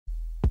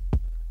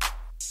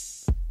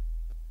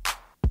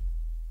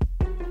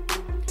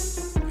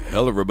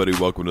Hello, everybody.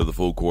 Welcome to the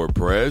Full Court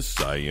Press.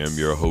 I am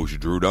your host,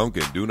 Drew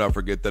Duncan. Do not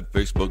forget that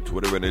Facebook,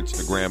 Twitter, and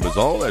Instagram is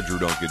all at Drew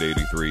Duncan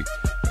 83.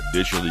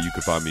 Additionally, you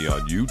can find me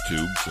on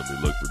YouTube. Simply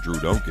look for Drew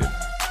Duncan.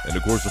 And,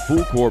 of course, the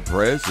Full Court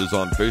Press is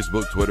on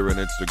Facebook, Twitter, and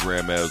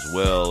Instagram as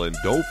well. And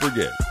don't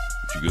forget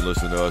that you can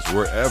listen to us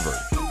wherever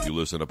you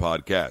listen to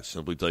podcasts.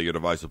 Simply tell your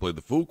device to play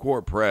the Full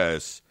Court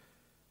Press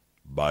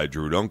by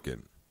Drew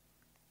Duncan.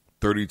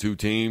 32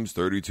 teams,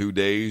 32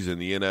 days in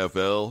the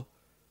NFL.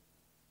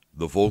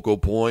 The focal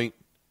point,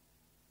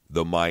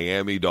 the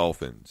Miami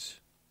Dolphins.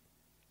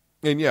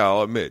 And yeah,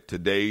 I'll admit,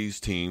 today's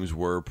teams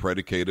were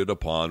predicated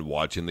upon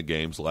watching the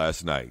games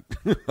last night.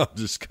 I'm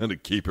just going to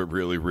keep it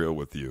really real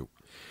with you.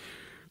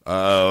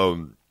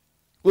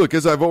 Look,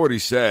 as I've already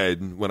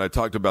said, when I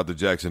talked about the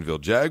Jacksonville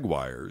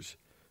Jaguars,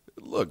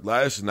 look,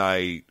 last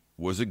night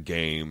was a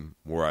game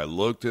where I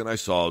looked and I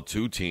saw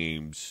two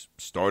teams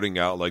starting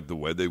out like the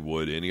way they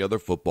would any other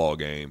football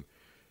game,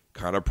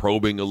 kind of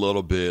probing a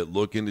little bit,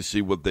 looking to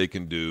see what they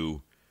can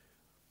do.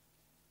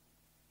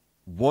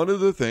 One of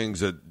the things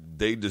that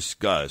they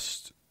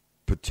discussed,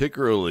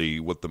 particularly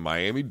with the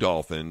Miami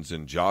Dolphins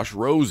and Josh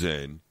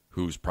Rosen,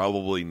 who's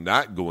probably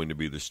not going to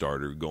be the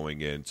starter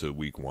going into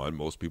week one.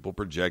 Most people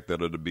project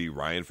that it'll be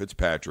Ryan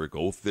Fitzpatrick,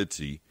 old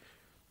Fitzy,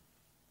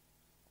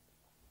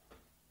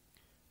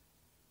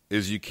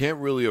 is you can't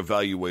really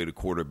evaluate a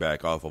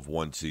quarterback off of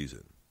one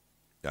season.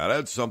 Now,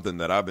 that's something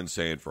that I've been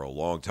saying for a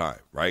long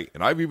time, right?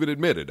 And I've even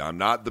admitted I'm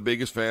not the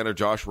biggest fan of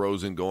Josh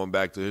Rosen going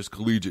back to his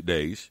collegiate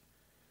days,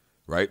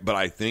 right? But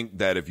I think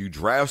that if you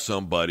draft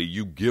somebody,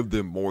 you give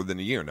them more than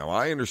a year. Now,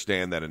 I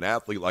understand that an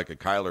athlete like a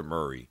Kyler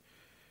Murray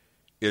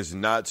is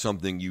not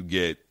something you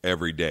get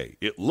every day.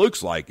 It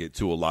looks like it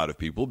to a lot of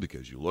people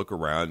because you look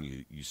around,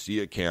 you see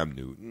a Cam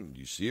Newton,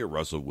 you see a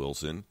Russell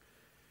Wilson,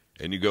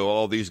 and you go,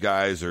 all these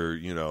guys are,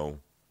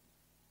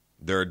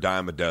 they're a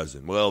dime a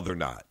dozen. Well, they're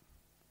not.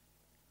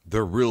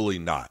 They're really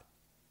not.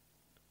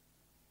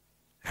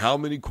 How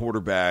many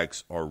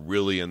quarterbacks are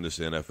really in this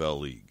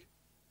NFL league?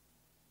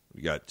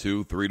 We got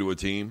 2, 3 to a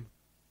team?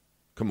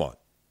 Come on.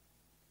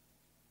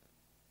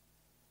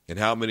 And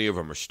how many of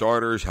them are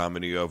starters? How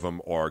many of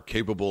them are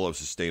capable of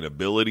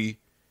sustainability?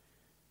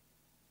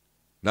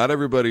 Not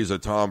everybody's a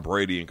Tom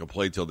Brady and can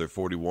play till they're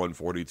 41,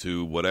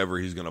 42, whatever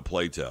he's going to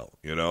play till,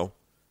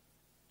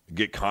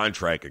 Get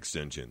contract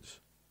extensions.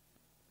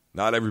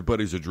 Not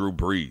everybody's a Drew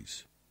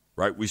Brees,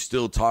 right? We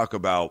still talk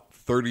about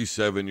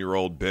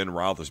 37-year-old Ben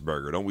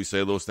Roethlisberger. Don't we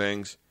say those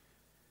things?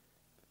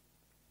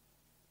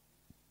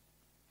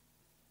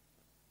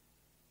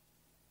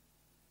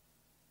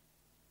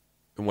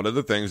 And one of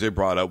the things they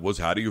brought up was,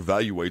 how do you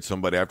evaluate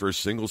somebody after a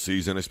single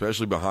season,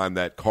 especially behind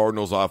that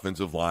Cardinals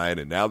offensive line?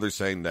 And now they're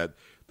saying that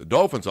the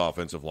Dolphins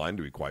offensive line,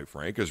 to be quite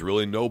frank, is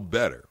really no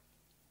better.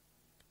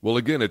 Well,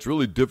 again, it's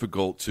really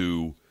difficult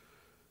to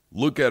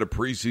look at a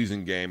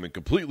preseason game and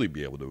completely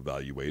be able to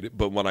evaluate it.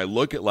 But when I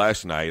look at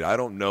last night, I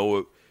don't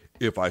know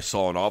if I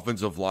saw an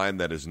offensive line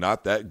that is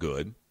not that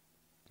good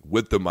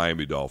with the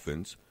Miami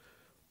Dolphins,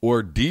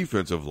 or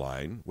defensive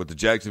line with the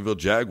Jacksonville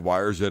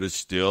Jaguars that is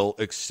still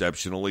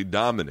exceptionally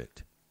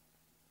dominant.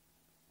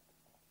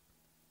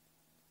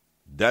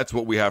 That's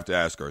what we have to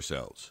ask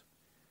ourselves.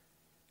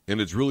 And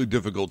it's really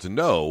difficult to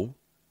know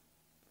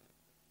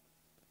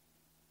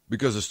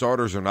because the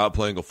starters are not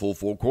playing a full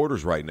 4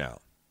 quarters right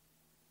now.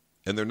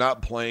 And they're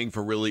not playing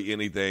for really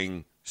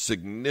anything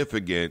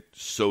significant,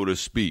 so to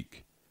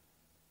speak.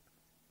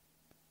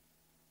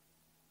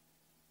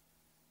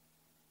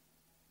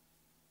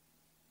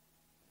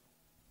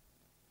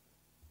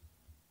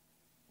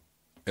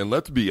 And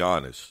let's be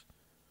honest,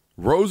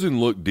 Rosen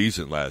looked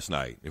decent last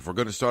night. If we're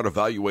going to start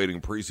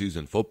evaluating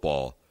preseason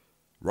football,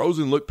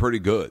 Rosen looked pretty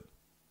good.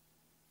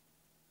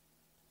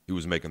 He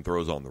was making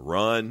throws on the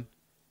run.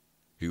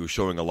 He was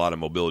showing a lot of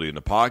mobility in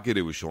the pocket.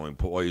 He was showing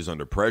poise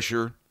under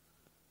pressure.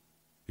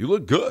 He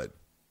looked good.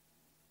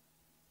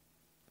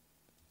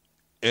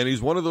 And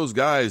he's one of those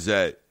guys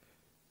that,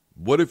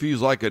 what if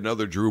he's like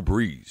another Drew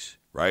Brees,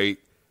 right?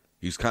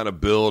 He's kind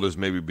of billed as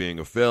maybe being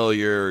a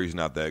failure. He's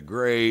not that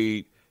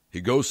great. He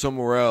goes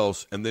somewhere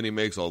else, and then he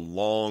makes a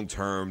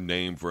long-term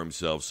name for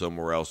himself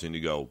somewhere else, and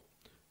you go,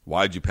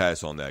 why'd you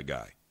pass on that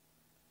guy?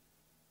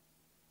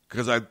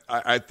 Because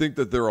I think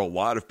that there are a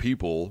lot of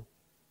people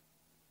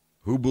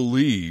who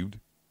believed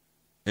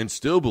and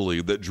still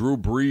believe that Drew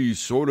Brees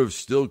sort of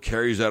still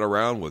carries that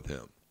around with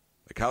him.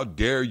 Like, how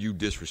dare you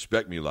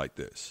disrespect me like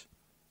this?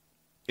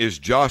 Is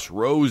Josh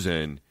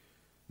Rosen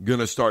going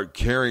to start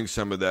carrying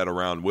some of that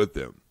around with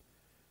him?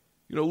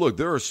 Look,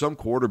 there are some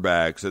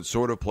quarterbacks that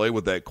sort of play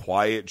with that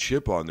quiet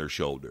chip on their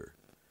shoulder.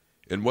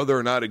 And whether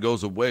or not it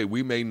goes away,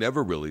 we may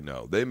never really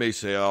know. They may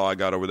say, oh, I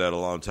got over that a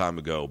long time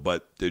ago.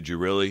 But did you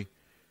really?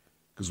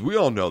 Because we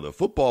all know that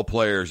football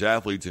players,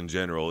 athletes in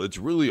general, it's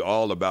really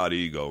all about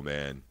ego,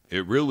 man.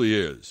 It really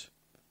is.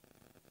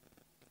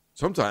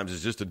 Sometimes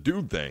it's just a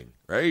dude thing,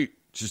 right?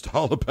 It's just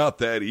all about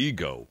that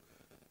ego.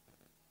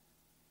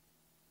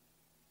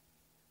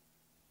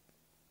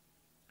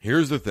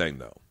 Here's the thing,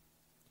 though.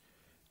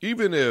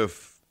 Even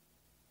if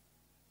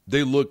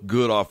they look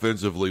good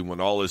offensively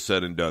when all is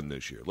said and done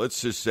this year.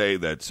 Let's just say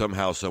that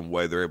somehow, some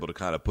way, they're able to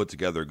kind of put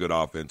together a good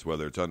offense,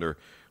 whether it's under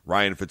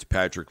Ryan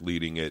Fitzpatrick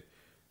leading it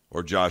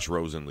or Josh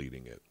Rosen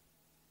leading it.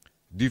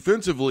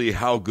 Defensively,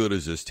 how good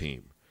is this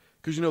team?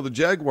 Because, the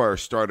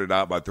Jaguars started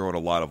out by throwing a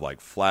lot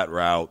of, flat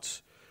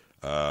routes,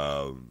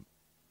 some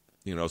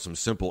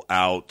simple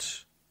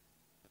outs.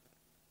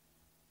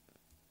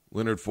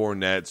 Leonard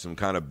Fournette, some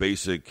kind of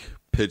basic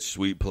pitch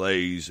sweep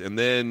plays. And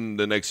then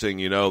the next thing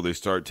you know, they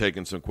start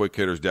taking some quick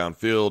hitters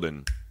downfield,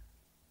 and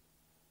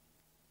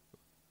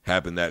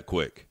happened that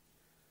quick.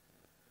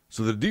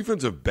 So the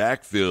defensive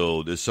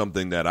backfield is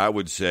something that I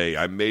would say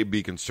I may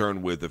be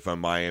concerned with if I'm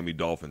a Miami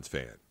Dolphins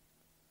fan.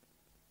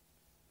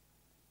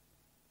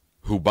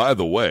 Who, by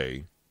the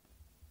way,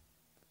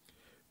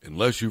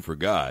 unless you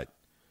forgot,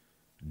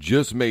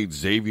 just made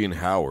Xavier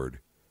Howard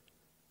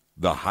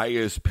the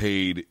highest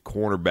paid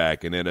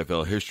cornerback in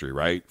NFL history,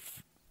 right?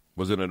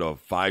 Wasn't it a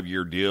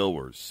 5-year deal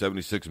or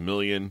 $76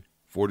 million,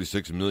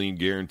 $46 million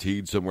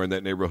guaranteed, somewhere in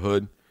that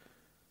neighborhood?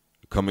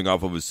 Coming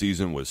off of a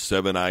season with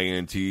 7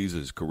 INTs,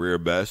 his career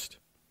best.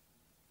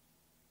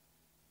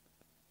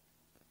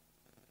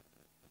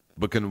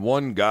 But can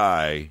one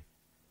guy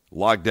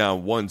lock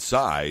down one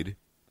side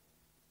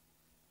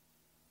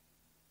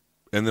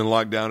and then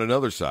lock down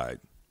another side?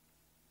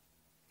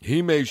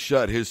 He may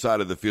shut his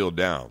side of the field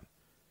down.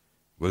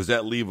 But does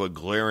that leave a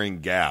glaring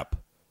gap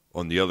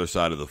on the other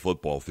side of the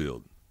football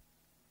field?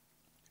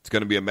 It's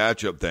going to be a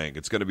matchup thing.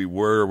 It's going to be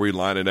where are we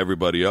lining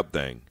everybody up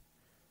thing.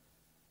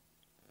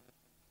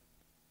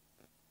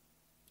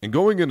 And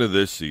going into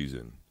this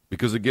season,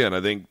 because again,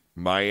 I think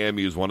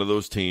Miami is one of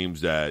those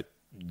teams that,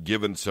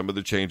 given some of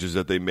the changes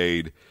that they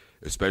made,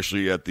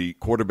 especially at the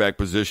quarterback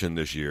position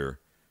this year,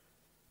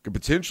 could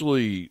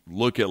potentially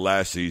look at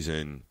last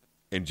season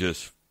and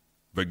just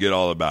forget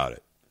all about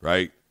it,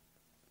 right?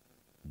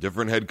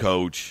 Different head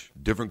coach,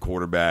 different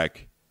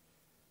quarterback,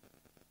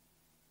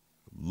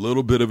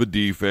 little bit of a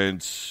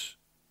defense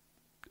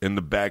in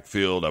the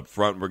backfield. Up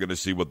front, we're going to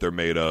see what they're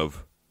made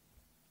of.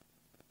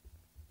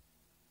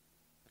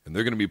 And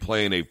they're going to be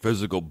playing a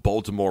physical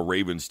Baltimore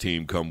Ravens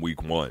team come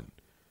week 1.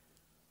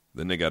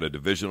 Then they got a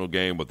divisional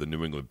game with the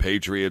New England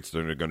Patriots.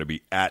 Then they're going to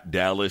be at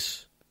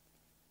Dallas.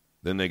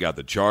 Then they got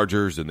the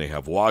Chargers. Then they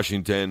have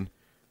Washington.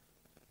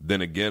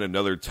 Then again,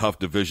 another tough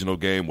divisional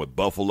game with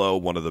Buffalo,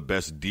 one of the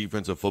best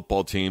defensive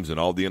football teams in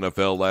all the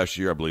NFL last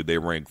year. I believe they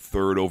ranked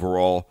 3rd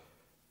overall.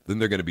 Then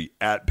they're going to be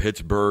at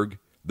Pittsburgh.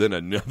 Then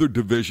another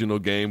divisional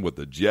game with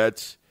the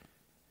Jets.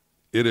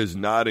 It is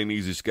not an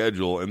easy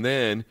schedule. And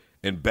then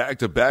in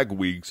back-to-back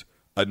weeks,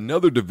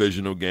 another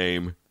divisional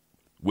game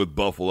with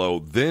Buffalo,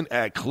 then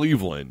at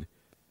Cleveland.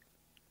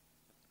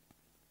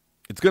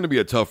 It's going to be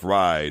a tough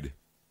ride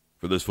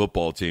for this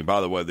football team.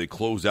 By the way, they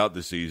close out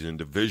the season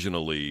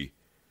divisionally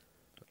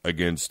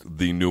against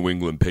the New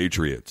England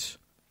Patriots.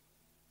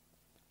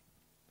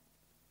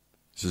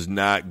 This is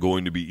not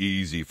going to be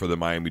easy for the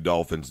Miami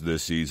Dolphins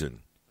this season.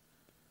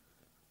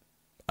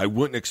 I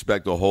wouldn't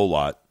expect a whole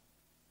lot.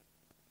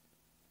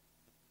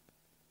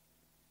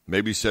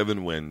 Maybe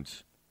 7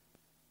 wins.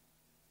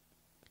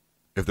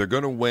 If they're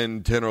going to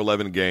win 10 or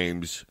 11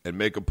 games and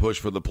make a push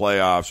for the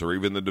playoffs or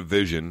even the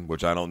division,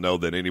 which I don't know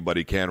that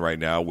anybody can right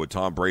now with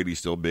Tom Brady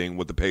still being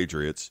with the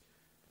Patriots,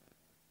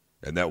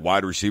 and that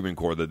wide receiving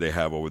core that they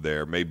have over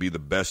there may be the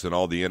best in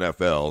all the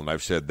NFL, and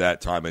I've said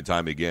that time and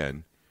time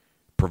again,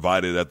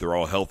 provided that they're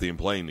all healthy and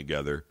playing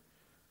together.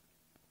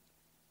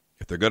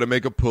 If they're going to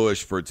make a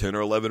push for 10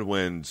 or 11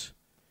 wins,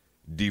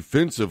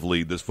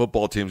 defensively, this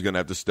football team's going to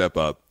have to step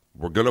up.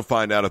 We're going to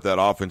find out if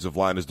that offensive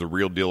line is the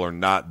real deal or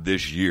not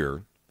this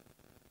year.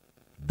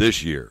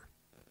 This year.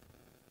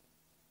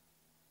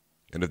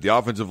 And if the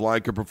offensive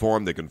line can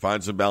perform, they can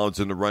find some balance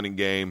in the running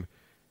game,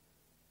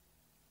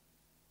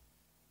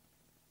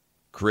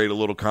 create a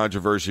little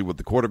controversy with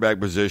the quarterback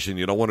position.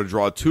 You don't want to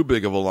draw too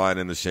big of a line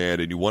in the sand,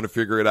 and you want to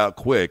figure it out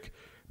quick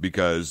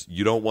because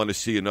you don't want to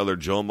see another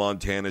Joe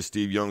Montana,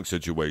 Steve Young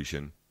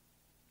situation.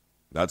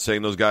 Not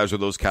saying those guys are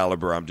those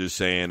caliber. I'm just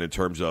saying in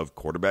terms of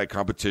quarterback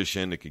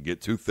competition, it can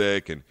get too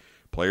thick and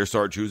players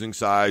start choosing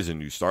sides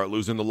and you start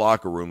losing the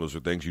locker room. Those are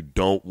things you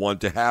don't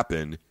want to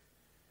happen.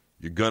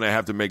 You're going to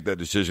have to make that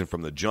decision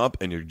from the jump,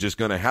 and you're just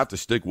going to have to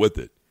stick with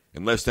it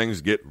unless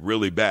things get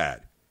really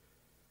bad,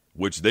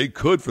 which they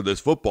could for this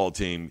football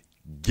team,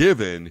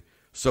 given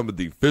some of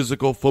the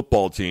physical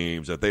football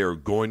teams that they are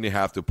going to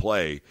have to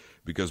play,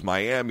 because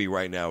Miami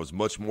right now is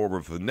much more of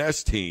a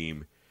finesse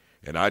team,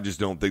 and I just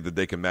don't think that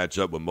they can match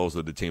up with most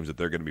of the teams that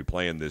they're going to be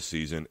playing this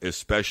season,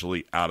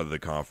 especially out of the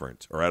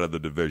conference, or out of the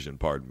division,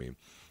 pardon me.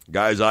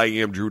 Guys, I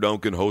am Drew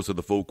Duncan, host of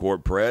the Full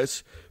Court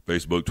Press.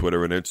 Facebook,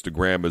 Twitter, and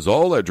Instagram is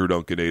all at Drew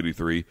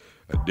Duncan83.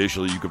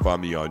 Additionally, you can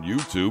find me on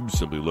YouTube.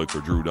 Simply look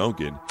for Drew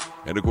Duncan.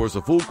 And, of course,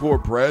 the Full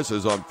Court Press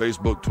is on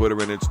Facebook, Twitter,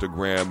 and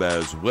Instagram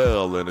as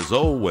well. And, as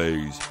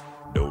always,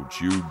 don't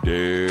you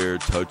dare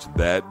touch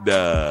that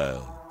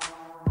dial.